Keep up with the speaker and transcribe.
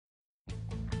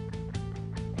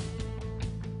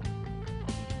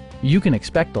You can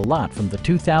expect a lot from the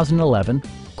 2011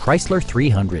 Chrysler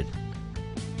 300.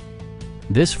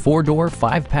 This four-door,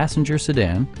 five-passenger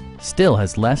sedan still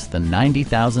has less than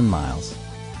 90,000 miles.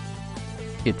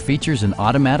 It features an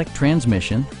automatic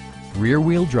transmission,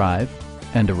 rear-wheel drive,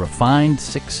 and a refined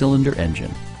six-cylinder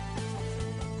engine.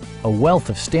 A wealth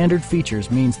of standard features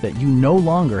means that you no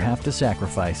longer have to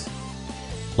sacrifice,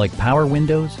 like power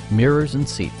windows, mirrors and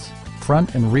seats,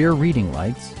 front and rear reading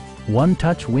lights,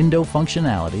 one-touch window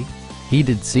functionality,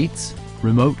 heated seats,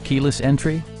 remote keyless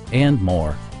entry, and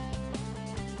more.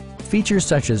 Features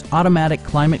such as automatic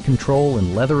climate control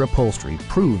and leather upholstery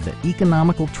prove that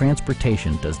economical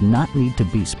transportation does not need to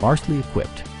be sparsely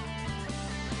equipped.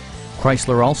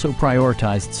 Chrysler also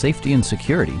prioritized safety and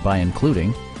security by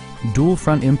including dual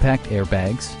front impact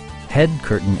airbags, head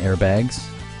curtain airbags,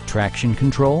 traction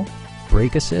control,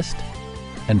 brake assist,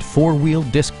 and four-wheel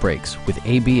disc brakes with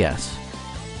ABS.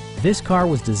 This car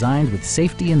was designed with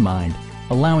safety in mind,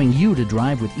 allowing you to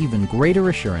drive with even greater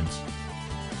assurance.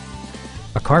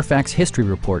 A Carfax history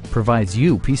report provides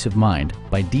you peace of mind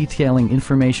by detailing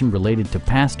information related to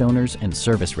past owners and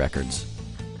service records.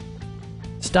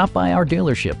 Stop by our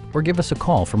dealership or give us a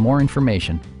call for more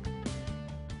information.